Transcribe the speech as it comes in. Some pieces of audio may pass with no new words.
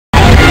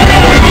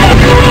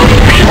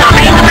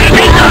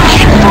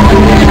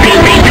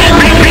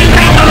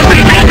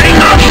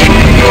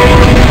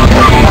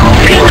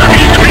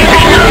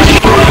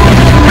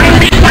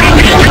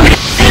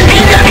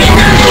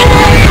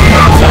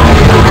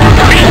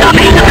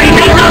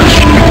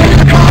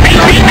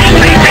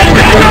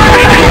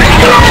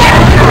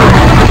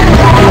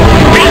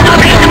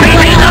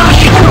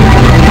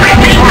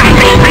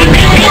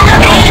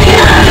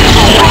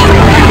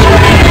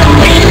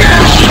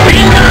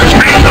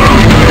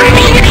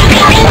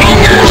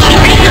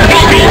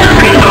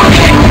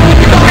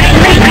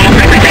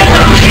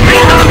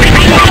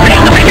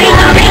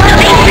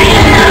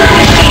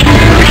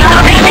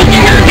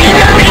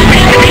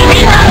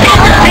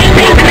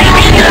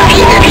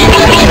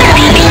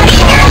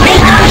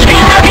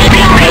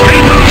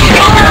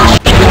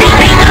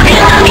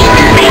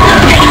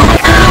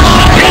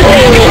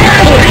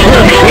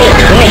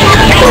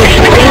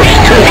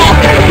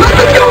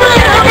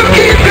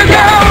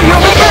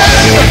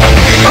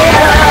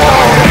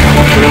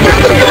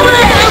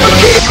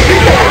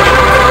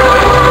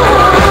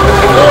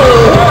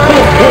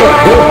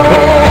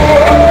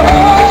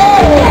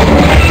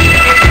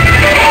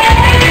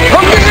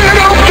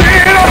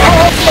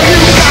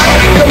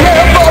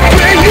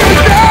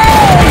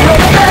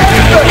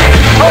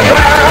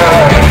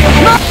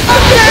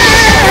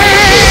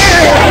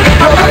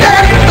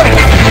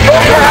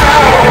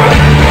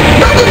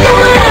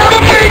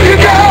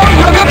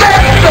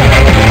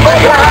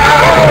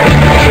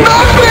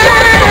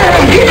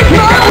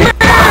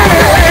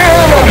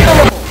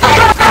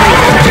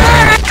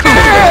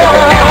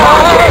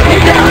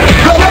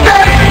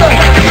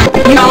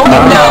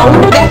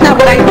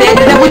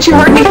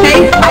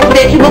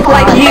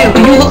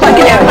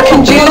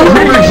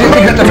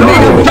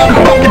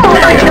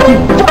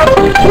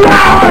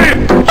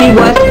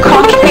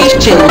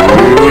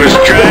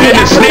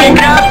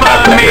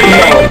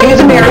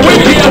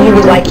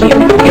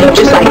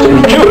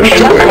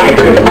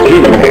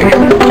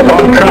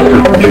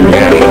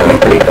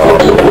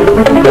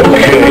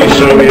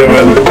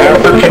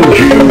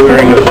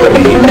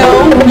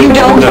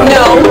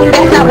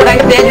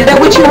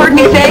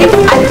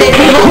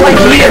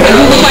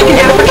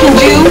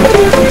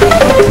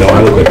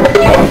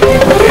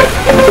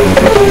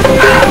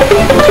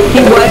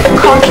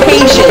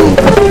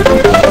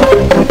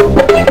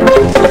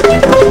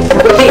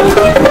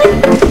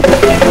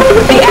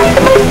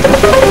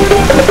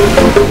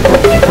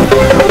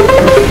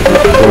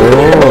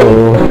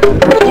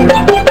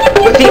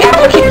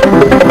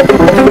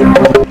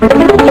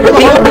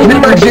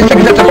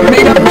existing, that's a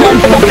made up dumb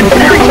fucking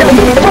fairy tale.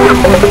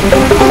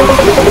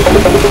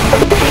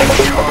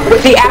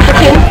 With the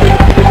African?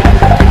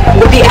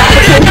 With the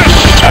African?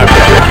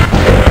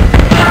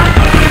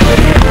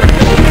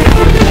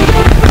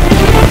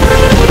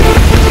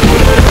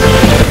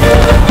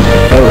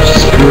 Oh,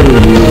 screw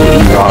you,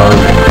 yard.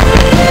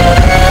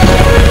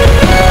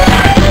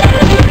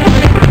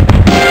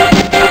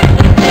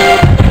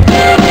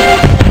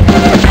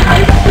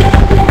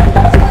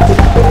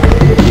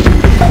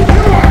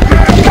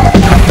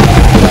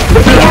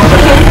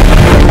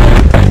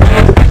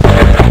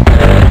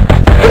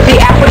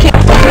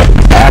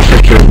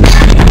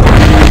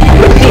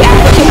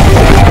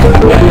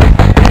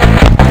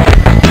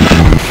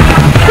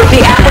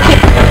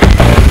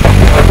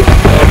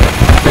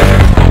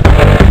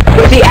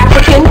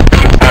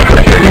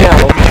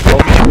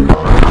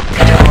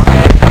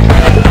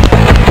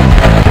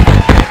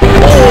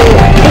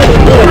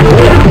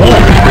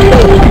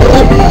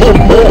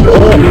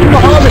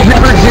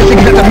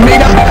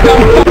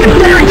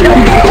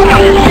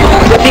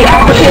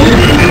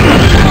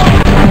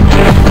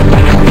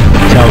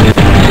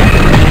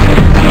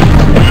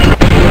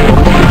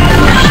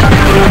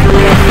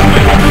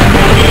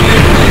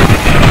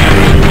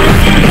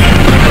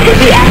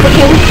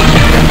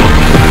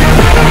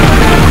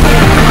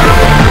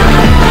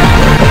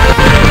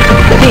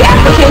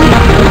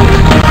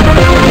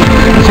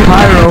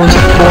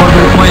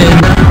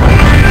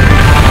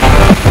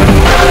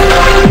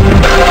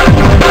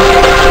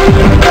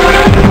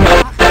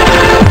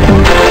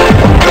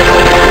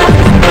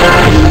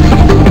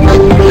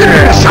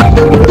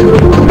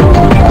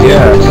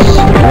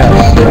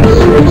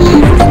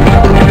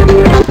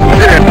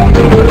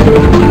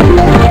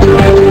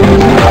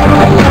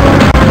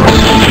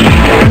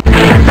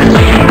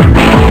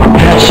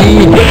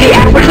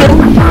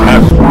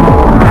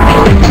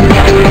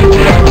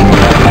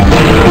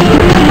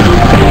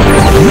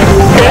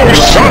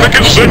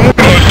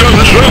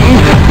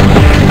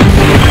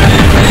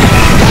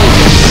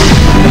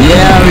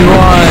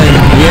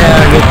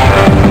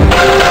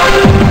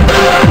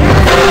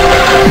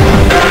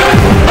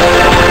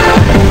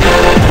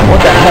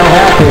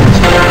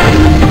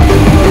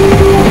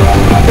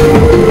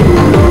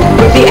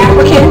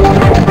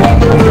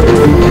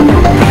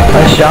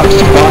 Shops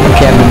spawn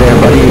cabin there,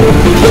 buddy.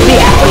 With the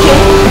African?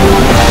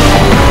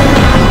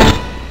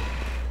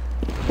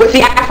 With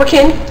the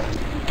African?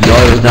 No,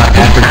 it was not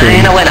African.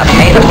 I know when I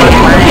pay the money,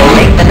 I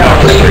take the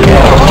notes. Use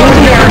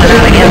the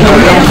African against the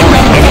rest.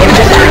 It's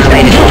just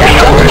ladies and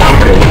gentlemen.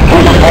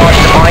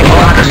 Force the point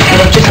one. And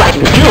it's just like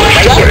you.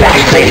 Place your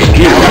bets, ladies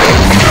and gentlemen.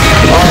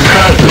 All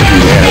kinds of you.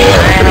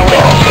 I know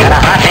it. Got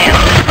a hot hand.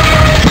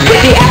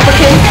 With the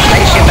African?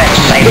 Place your bets,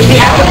 ladies and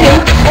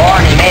gentlemen.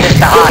 Born, he made us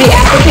the hot. With the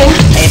African?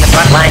 Made the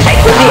front line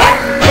take with the African.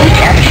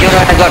 Yeah, shoot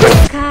her a good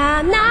one.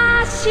 悲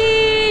し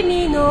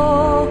みの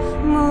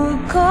向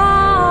こ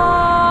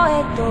う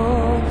へと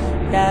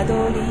たど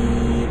り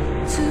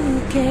着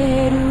け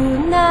る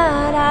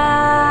なら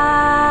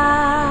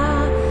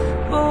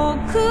僕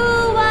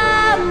は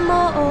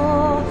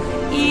も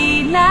う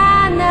い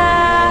ら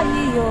ない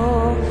よ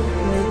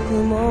ぬく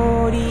も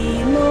り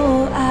も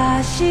明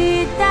日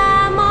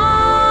も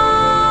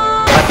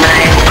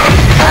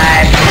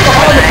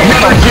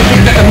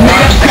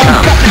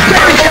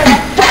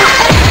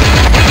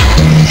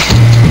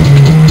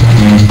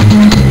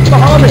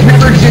Bahamas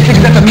never existed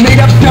because that's a made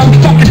up dumb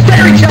fucking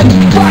fairy tale.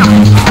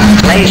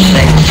 Place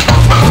things.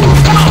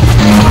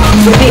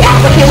 With the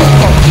African? With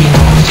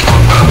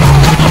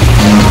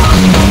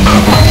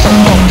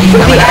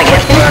the African? With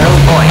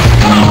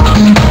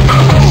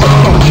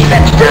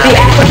the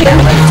African?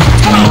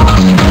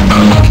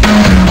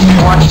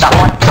 What's the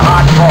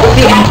hard for? With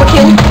the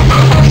African?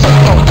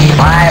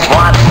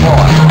 514.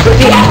 With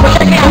the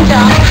African?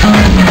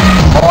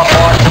 4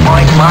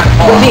 point mark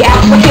 4. With the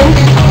African?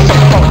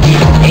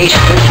 Ace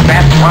deuce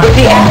crap 1. With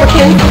the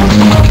African?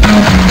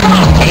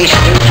 Ace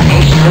deuce.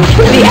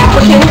 With the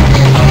African?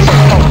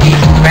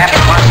 Crap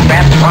 1.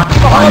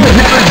 Bahamas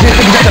never existed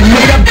because that's a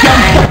made up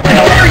dumb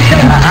fucking fairy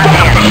tale. Got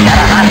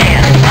a hot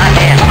hand.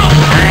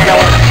 I know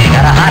it.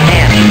 Got a hot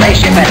hand. Place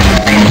your bets,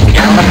 ladies and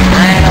gentlemen.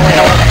 I know it.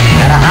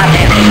 Got a hot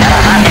hand.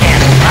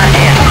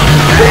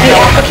 With the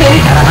African?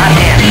 Got a hot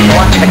hand. Who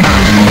wants to come?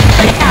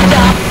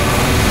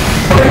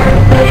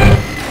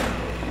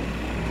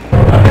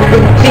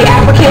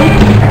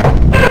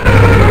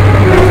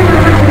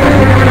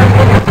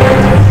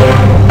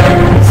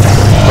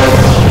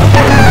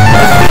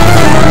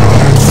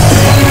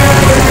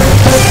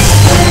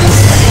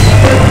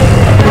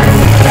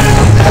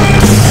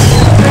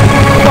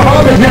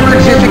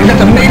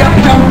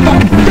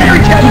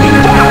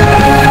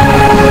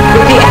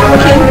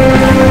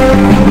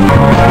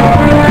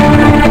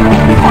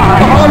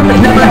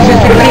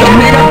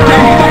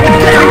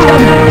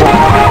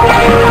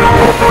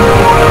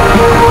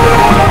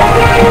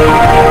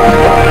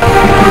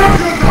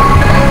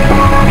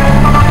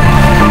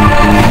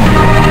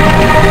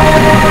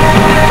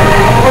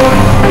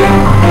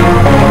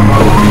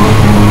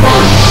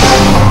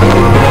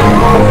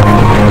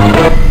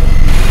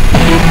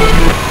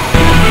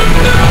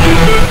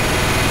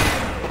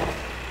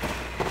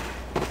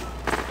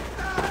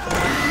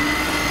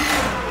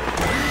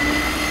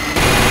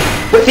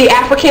 he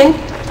African?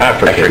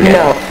 African.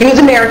 No. He was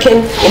American,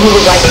 and he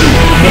was like you.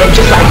 You know,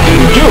 just like you.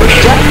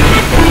 Jewish,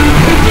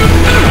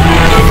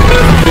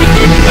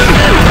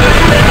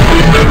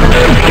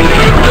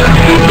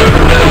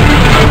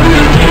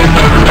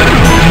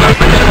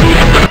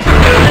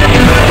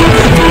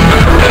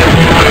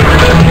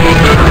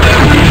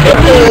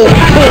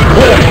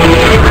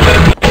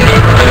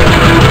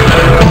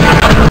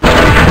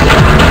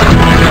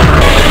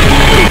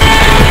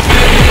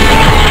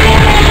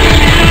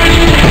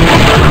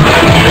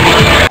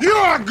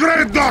 You're a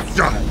great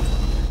doctor!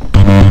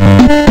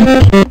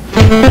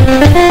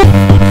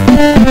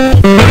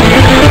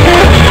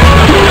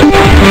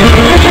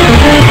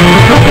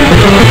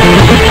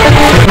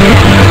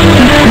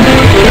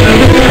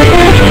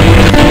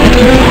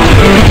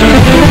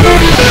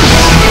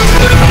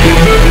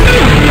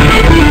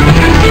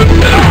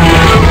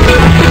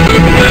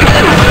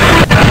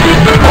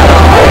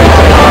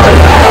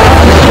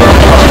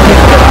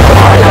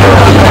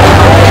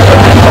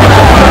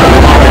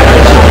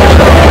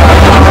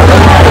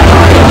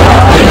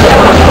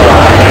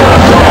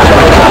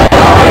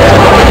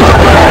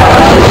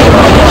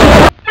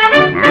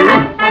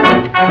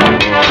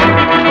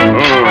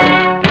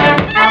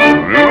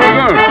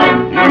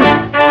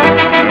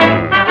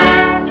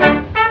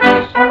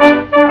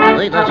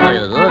 See, that's how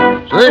you do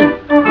it. See?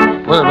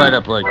 Put it right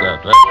up like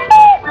that.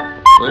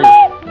 See?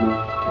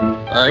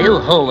 You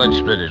hold that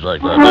spinach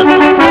like that.